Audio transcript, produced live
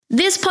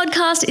This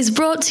podcast is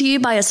brought to you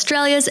by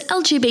Australia's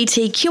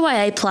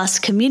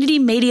LGBTQIA+ community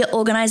media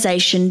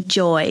organisation,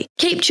 Joy.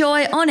 Keep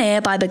Joy on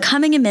air by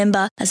becoming a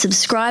member, a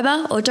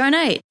subscriber or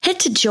donate. Head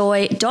to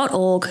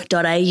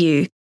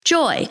joy.org.au.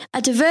 Joy,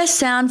 a diverse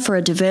sound for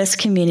a diverse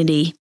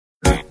community.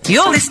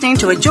 You're listening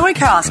to a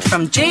Joycast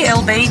from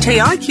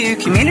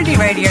GLBTIQ community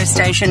radio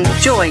station,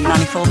 Joy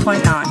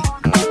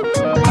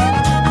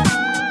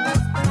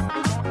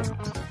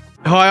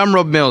 94.9. Hi, I'm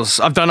Rob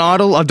Mills. I've done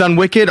Idol, I've done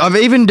Wicked, I've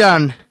even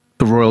done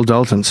the Royal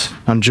Daltons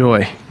on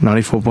Joy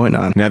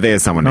 94.9. Now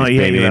there's someone who's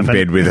been in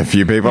bed with a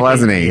few people,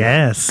 hasn't he?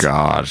 Yes.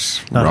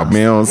 Gosh, Not Rob us.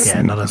 Mills.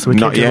 Yeah, not us. We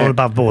kept it all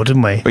above board,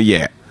 didn't we? But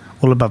yeah,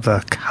 All above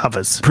the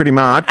covers. pretty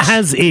much.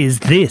 As is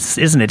this,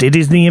 isn't it? It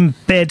is the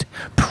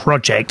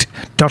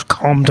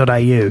embedproject.com.au.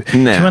 Do you want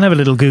to have a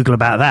little Google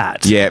about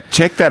that? Yeah,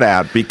 check that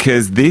out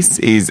because this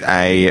is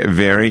a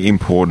very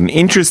important,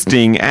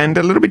 interesting, and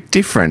a little bit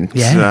different.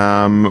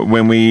 Yeah.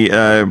 When we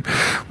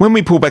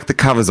pull back the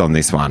covers on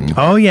this one.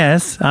 Oh,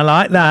 yes. I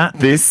like that.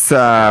 This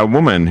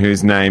woman,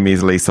 whose name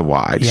is Lisa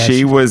White, Yeah,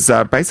 she was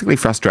basically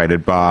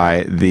frustrated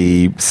by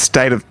the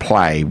state of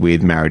play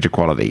with marriage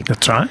equality.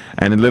 That's right.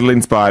 And a little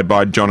inspired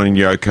by John and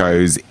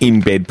Yoko's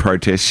in-bed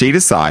protest, she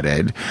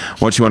decided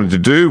what she wanted to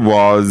do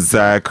was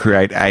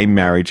create a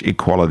marriage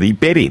equality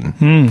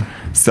bed-in.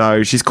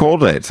 So she's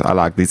called it, I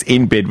like this,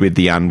 In Bed with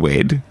the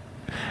Unwed.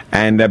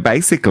 And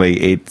basically,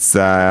 it's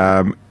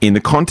in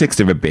the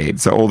context of a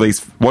bed. So all these,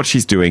 what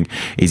she's doing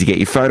is you get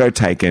your photo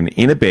taken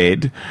in a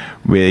bed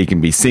where you can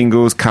be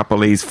singles,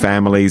 couplies,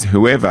 families,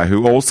 whoever,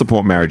 who all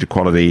support marriage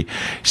equality.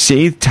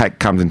 She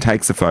comes and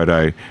takes a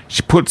photo.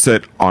 She puts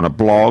it on a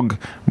blog,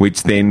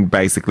 which then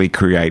basically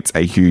creates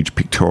a huge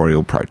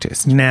pictorial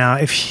protest. Now,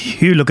 if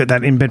you look at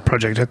that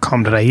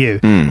embedproject.com.au,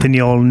 then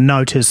you'll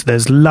notice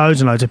there's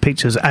loads and loads of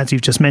pictures, as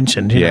you've just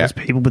mentioned. You know, there's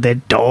people with their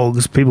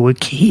dogs, people with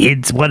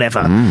kids,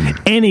 whatever.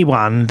 Anyone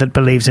that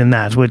believes in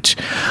that, which,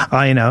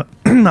 I don't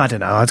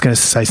know, I was going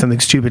to say something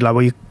stupid like,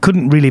 well, you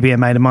couldn't really be a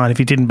mate of mine if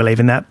you didn't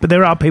believe in that. But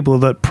there are people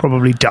that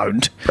probably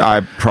don't.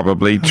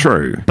 Probably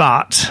true.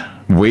 But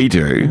We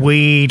do.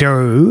 we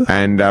do.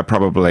 And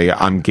probably,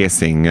 I'm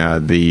guessing,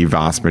 the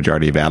vast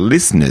majority of our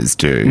listeners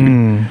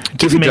do.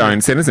 If you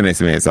don't, send us an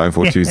SMS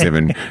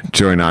 0427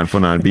 Joy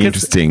 949. It'd be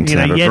interesting to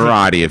have a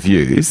variety of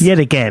views. Yet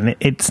again,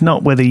 it's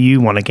not whether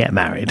you want to get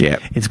married.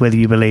 Yep. It's whether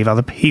you believe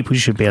other people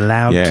should be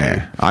allowed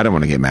to. I don't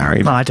want to get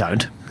married. I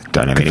don't.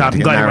 Don't have Because I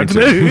anything haven't to got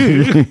get anyone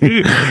married to.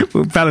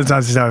 to do.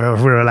 Valentine's is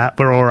over.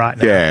 We're all right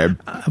now. Yeah,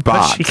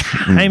 But she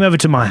came over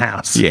to my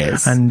house.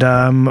 Yes. And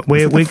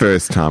Is it we the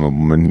first time a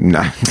woman too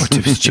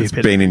has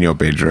stupid. been in your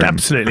bedroom?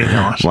 Absolutely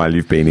not. While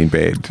you've been in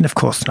bed? Of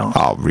course not.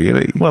 Oh,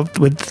 really? Well,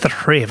 with the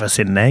three of us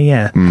in there,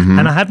 yeah.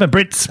 And I had my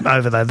Brits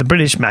over there. The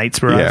British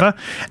mates were over.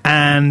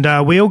 And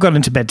we all got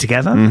into bed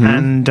together.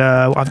 And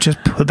I've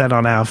just put that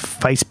on our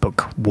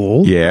Facebook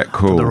wall. Yeah,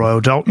 cool. The Royal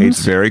Daltons.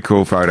 It's a very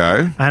cool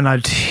photo. And I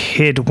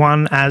did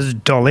one as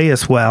Dolly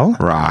as well.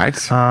 Right.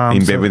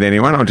 In bed with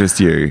anyone or just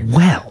you?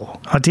 Well,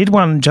 I did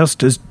one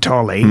just as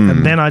Dolly,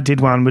 and then I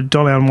did one with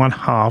Dolly on one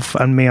half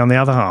and me on the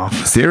other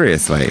half.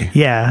 Seriously?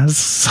 Yeah,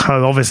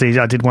 so obviously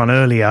I did one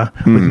earlier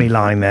with me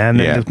lying there, and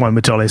then there's one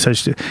with Dolly. So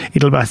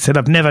I said,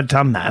 I've never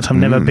done that. I've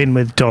never been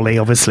with Dolly,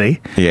 obviously.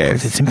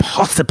 Yes. It's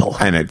impossible.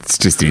 And it's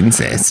just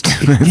incest.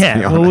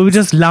 Yeah, well, we were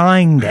just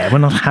lying there. We're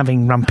not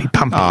having rumpy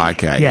pumpy. Oh,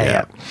 okay,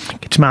 yeah.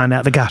 Get your mind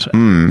out the gutter.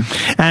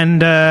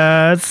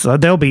 And so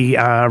they'll be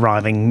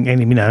arriving,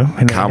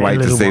 Can't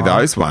wait to see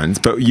those ones.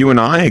 But you and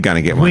I are going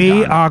to get one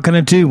We done. are going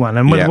to do one.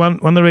 And one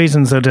of the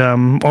reasons that,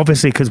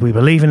 obviously, because we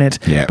believe in it,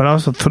 but I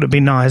also thought it'd be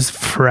nice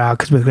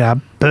because we've got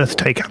our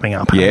birthday coming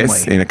up.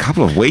 Yes, in a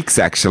couple of weeks,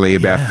 actually,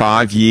 about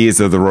 5 years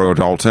of the Royal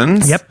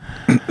Daltons. Yep.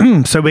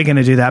 So we're going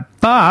to do that.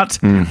 But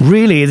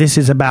really, this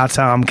is about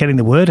getting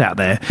the word out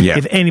there. Yep.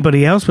 If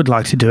anybody else would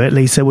like to do it,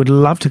 Lisa would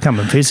love to come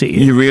and visit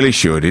you. You really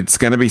should. It's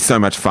going to be so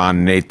much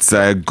fun. It's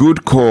a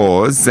good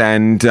cause.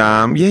 And,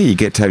 you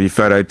get to have your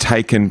photo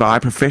taken by a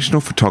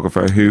professional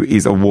photographer who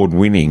is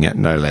award-winning,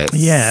 no less.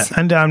 Yeah,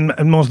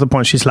 and more to the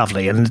point, she's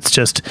lovely. And it's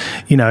just,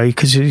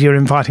 because you're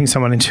inviting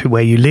someone into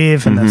where you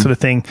live and that sort of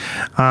thing.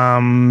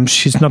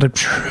 She's not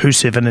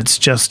obtrusive, and it's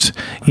just,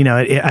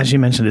 as you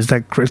mentioned,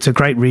 it's a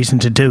great reason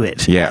to do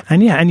it. Yeah.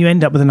 And you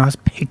end up with a nice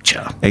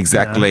picture.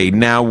 Exactly.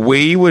 Now,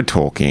 we were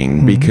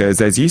talking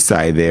because, as you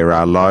say, there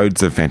are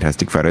loads of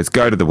fantastic photos.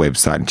 Go to the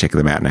website and check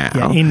them out now.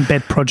 Yeah,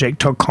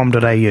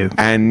 inbedproject.com.au.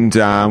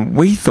 And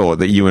we thought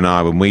that you and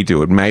I, when we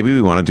do it, maybe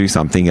we want to do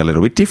something a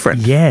little bit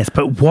different. Yes,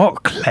 but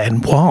what,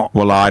 Glenn? What?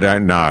 Well, I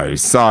don't know.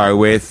 So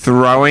we're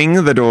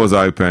throwing the doors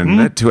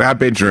open to our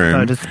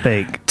bedroom. So to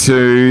speak.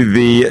 To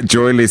the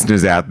Joy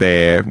listeners out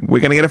there,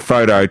 we're going to get a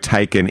photo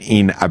taken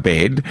in a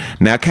bed.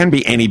 Now, it can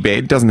be any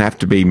bed. Doesn't have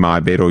to be my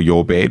bed or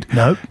your bed.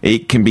 Nope.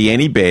 It can be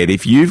any bed.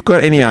 If you've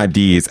got any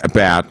ideas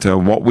about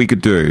what we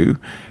could do,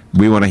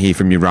 we want to hear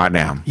from you right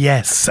now.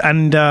 Yes,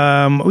 and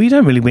we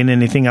don't really win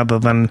anything other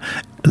than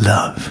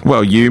love.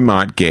 Well, you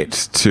might get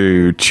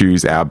to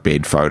choose our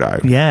bed photo.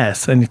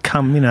 Yes, and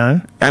come,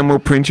 And we'll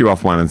print you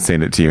off one and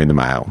send it to you in the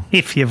mail.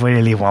 if you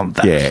really want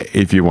that. Yeah,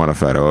 if you want a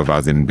photo of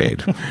us in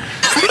bed.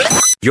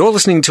 You're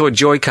listening to a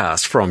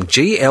Joycast from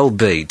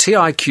GLB,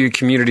 TIQ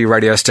community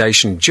radio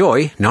station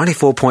Joy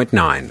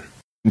 94.9.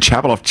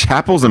 Chapel of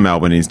Chapel's a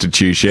Melbourne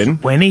institution.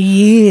 20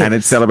 years. And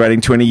it's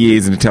celebrating 20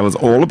 years, and to tell us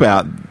all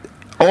about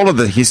all of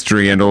the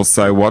history and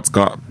also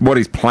what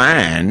is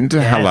planned.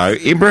 Yes. Hello,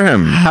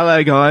 Ibrahim.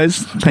 Hello, guys.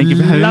 Thank you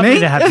for having Lovely me.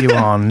 to have you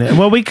on.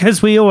 Well,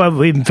 because we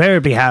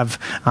invariably have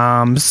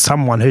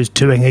someone who's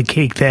doing a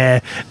gig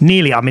there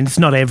nearly, I mean, it's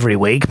not every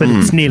week, but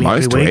it's nearly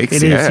Most every week.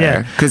 weeks, It is,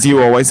 yeah. Because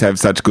you always have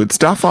such good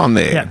stuff on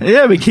there.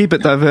 Yeah. We keep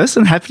it diverse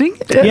and happening.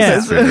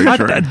 Yeah, very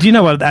true. do you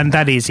know what? And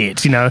that is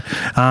it. You know,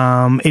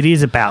 it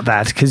is about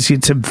that because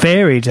it's a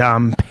varied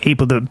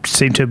people that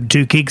seem to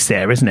do gigs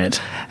there, isn't it?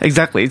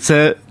 Exactly. It's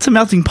a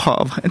melting pot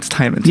of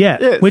entertainment.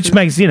 Yeah, which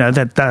makes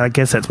that I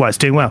guess that's why it's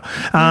doing well.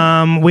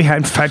 We had,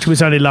 in fact, it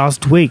was only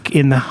last week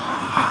in the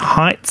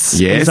Heights.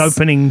 Yes. Is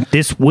opening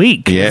this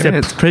week. Yeah.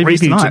 It's a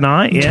preview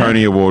tonight. Yeah.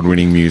 Tony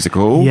Award-winning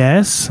musical.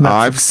 Yes, that's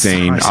I've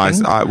seen.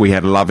 exciting. We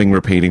had Loving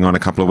repeating on a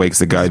couple of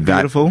weeks ago. That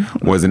beautiful.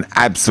 was an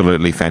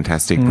absolutely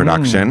fantastic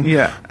production.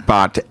 Yeah.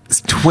 But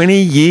it's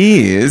 20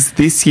 years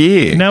this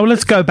year. Now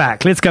let's go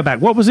back.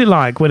 What was it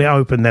like when it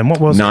opened? Then what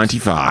was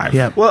 95. it?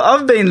 Yeah. Well,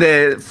 I've been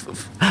there.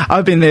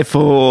 I've been there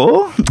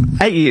for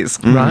 8 years.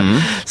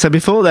 Right. So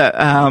before that,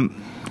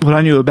 what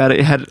I knew about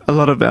it had a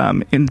lot of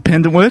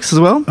independent works as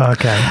well.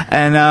 Okay.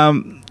 And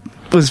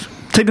it was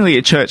technically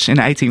a church in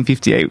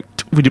 1858.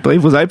 Would you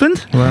believe was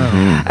opened?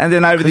 Wow. And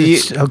then over the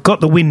years. I've got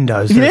the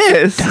windows. those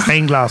Yes.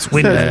 stained glass So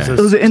windows. it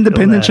was an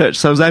independent church,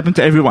 so it was open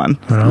to everyone.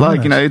 Right. Like,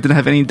 it didn't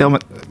have any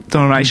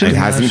domination. It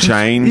hasn't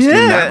changed in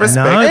Yeah. that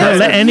respect. No, don't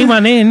let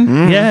anyone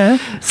in. Yeah.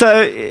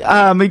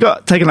 So we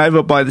got taken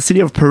over by the city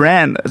of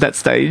Paran at that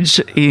stage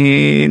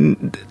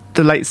in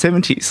the late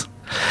 70s.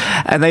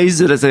 And they used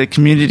it as a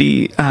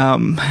community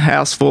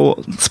house for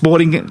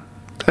sporting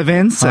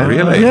events. Oh,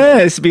 really? Yeah,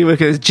 it used to be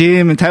like a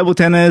gym and table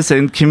tennis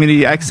and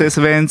community access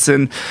events.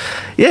 And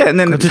then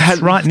it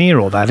It's right near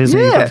all that, isn't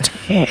it? Yeah. You've got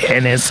the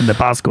tennis and the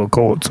basketball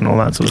courts and all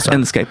that sort of stuff.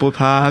 and the skateboard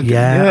park.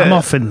 Yeah, I'm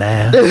often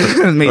there.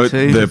 Me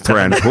too. The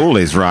Paran pool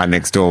is right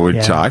next door,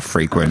 which Yeah. I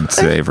frequent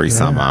every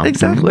summer.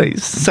 Exactly.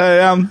 So,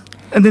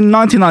 and then in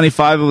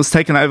 1995, it was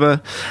taken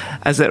over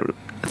as a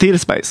theatre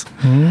space,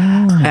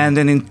 and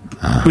then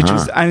which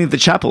was only the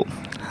chapel,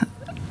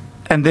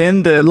 and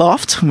then the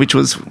loft, which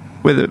was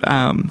where the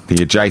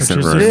adjacent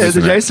Which is- room. the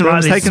isn't it? adjacent room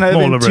was Right, taken it's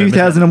over smaller in room, isn't it?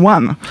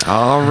 2001,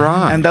 All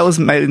right. and that was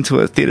made into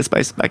a theatre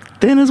space back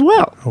then as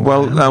well.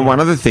 Well, one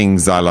of the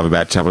things I love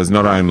about Chapel is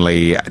not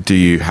only do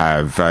you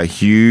have a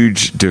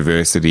huge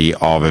diversity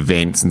of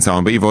events and so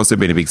on, but you've also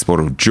been a big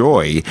supporter of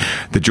Joy.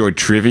 The Joy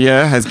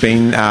Trivia has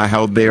been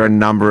held there a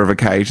number of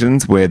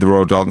occasions where the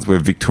Royal Daltons were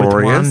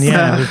victorious.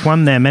 We've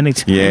won there many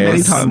times. Yes,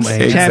 Many times.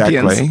 exactly.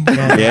 Champions.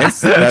 Yeah.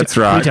 Yes, that's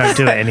right. We don't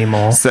do it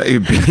anymore. So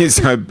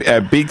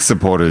big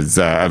supporters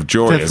of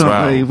Joy as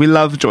Definitely, well. we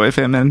love Joy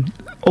FM, and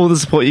all the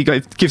support you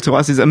guys give to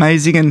us is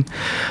amazing, and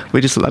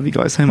we just love you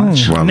guys so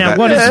much. Well, Now,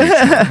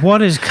 that-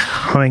 what is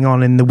going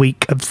on in the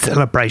week of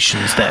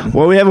celebrations then?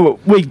 Well, we have a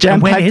week jam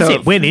And when packed. is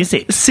it? When is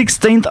it?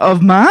 16th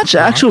of March.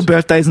 Our actual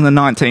birthday's on the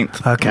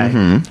 19th,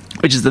 Okay.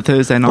 which is the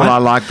Thursday night. Well, I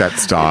like that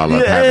style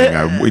of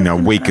having a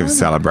week of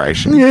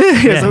celebration.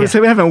 Yeah, so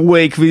we're having a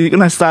week. We're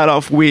going to start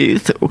off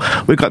with,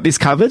 we've got this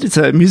covered. It's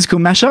a musical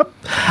mashup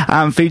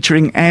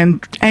featuring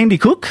Andy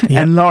Cook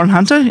and Lauren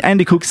Hunter.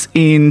 Andy Cook's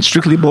in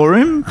Strictly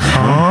Ballroom.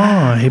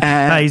 Oh, he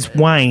And- plays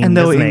Wayne, And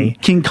they were doesn't in he?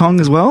 King Kong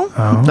as well.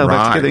 They were Right.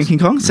 back together in King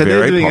Kong. So Very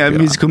they're doing popular. a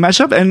musical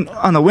mashup. And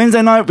on a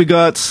Wednesday night, we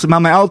got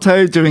Mama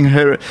Alto doing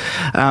her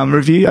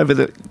review over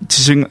to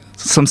sing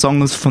some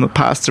songs from the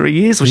past 3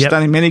 years, which she's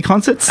done in many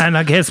concerts. And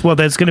I guess,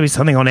 there's going to be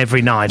something on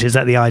every night. Is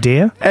that the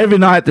idea? Every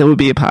night there will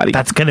be a party.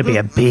 That's going to be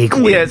a big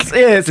week. Yes,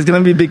 it's going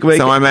to be a big week.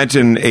 So I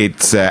imagine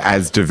it's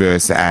as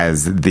diverse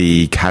as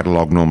the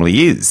catalogue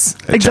normally is.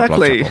 at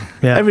Exactly. Chapel.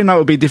 Yeah. Every night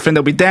will be different.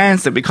 There'll be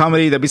dance, there'll be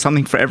comedy, there'll be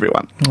something for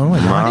everyone. Oh, I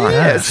like that.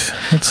 Yes.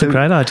 That's a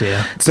great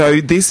idea. So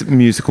this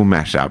musical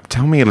mashup,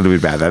 tell me a little bit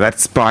about that. That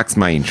spikes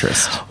my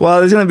interest. Well,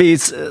 there's going to be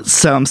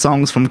some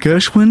songs from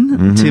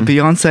Gershwin to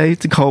Beyonce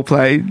to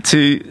Coldplay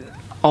to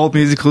old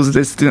musicals.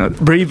 Just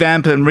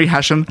revamp and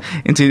rehash them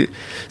into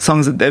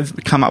songs that they've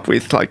come up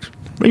with, like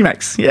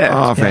remakes. Yeah.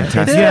 Oh,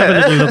 fantastic. If you have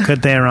a little look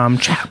at their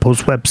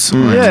Chapel's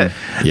website, Yeah.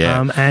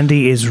 Yeah.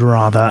 Andy is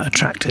rather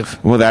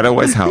attractive. Well, that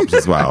always helps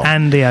as well.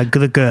 Andy,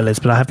 the girl is,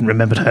 but I haven't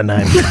remembered her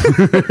name.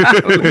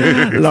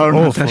 Lauren,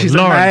 Awful. she's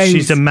Lauren, amazing.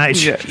 she's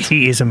amazing. Yeah.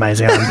 She is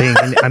amazing.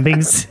 I'm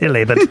being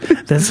silly, but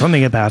there's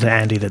something about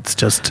Andy that's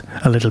just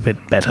a little bit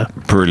better.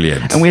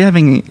 Brilliant. And we're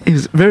having a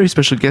very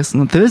special guest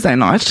on the Thursday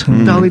night,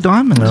 Dolly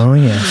Diamond. Oh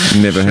yes,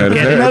 Never heard of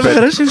Get her. it. Never but-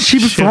 heard of her. She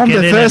performed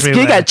get her in first gig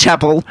everywhere. at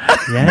Chapel.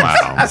 yes,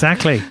 Wow.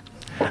 exactly.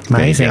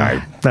 Amazing.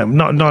 There you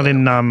No, not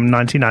in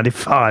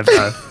 1995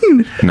 though.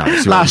 No,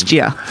 she Last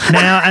year.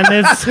 Now, and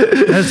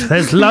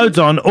there's loads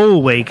on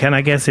all week, and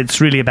I guess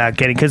it's really about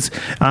getting, because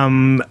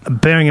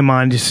bearing in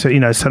mind,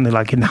 something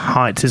like In the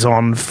Heights is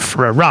on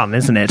for a run,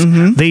 isn't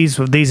it? These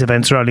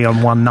events are only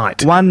on one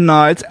night. One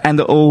night and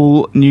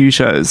all new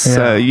shows.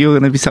 So Yeah. you're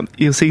going to be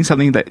you're seeing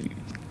something that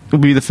will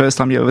be the first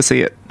time you ever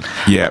see it.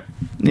 Yeah.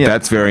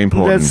 That's very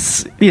important.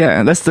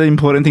 That's the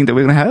important thing that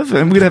we're going to have.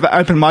 And we're going to have an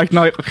open mic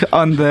night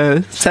on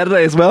the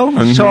Saturday as well.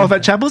 Show off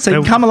at Chapel. So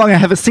you can come along and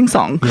have a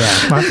sing-song.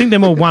 Yeah. I think they're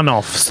more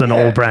one-offs than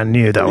all brand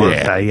new, though,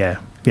 aren't they?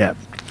 Yeah.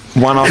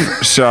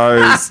 One-off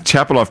shows,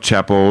 Chapel off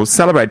Chapel,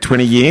 celebrate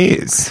 20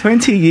 years.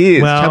 20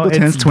 years. Well, Chapel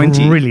turns it's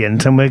 20.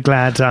 Brilliant, and we're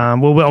glad.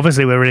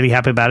 Obviously, we're really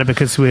happy about it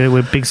because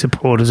we're big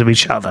supporters of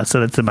each other, so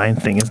that's the main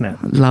thing, isn't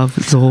it? Love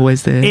is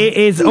always there. It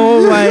is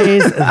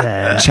always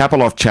there.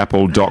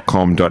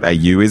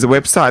 Chapeloffchapel.com.au is a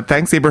website.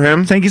 Thanks,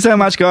 Ibrahim. Thank you so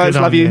much, guys.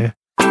 Love you.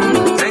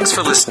 Thanks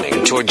for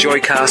listening to a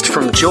Joycast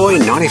from Joy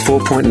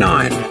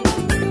 94.9.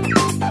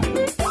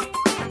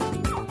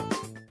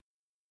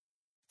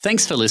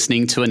 Thanks for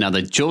listening to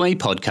another Joy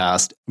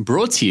podcast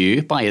brought to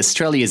you by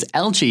Australia's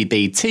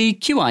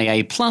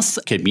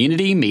LGBTQIA+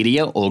 community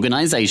media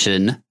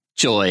organisation,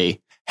 Joy.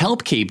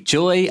 Help keep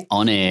Joy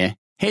on air.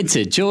 Head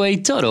to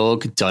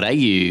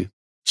joy.org.au.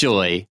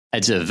 Joy,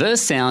 a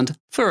diverse sound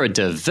for a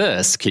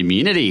diverse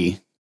community.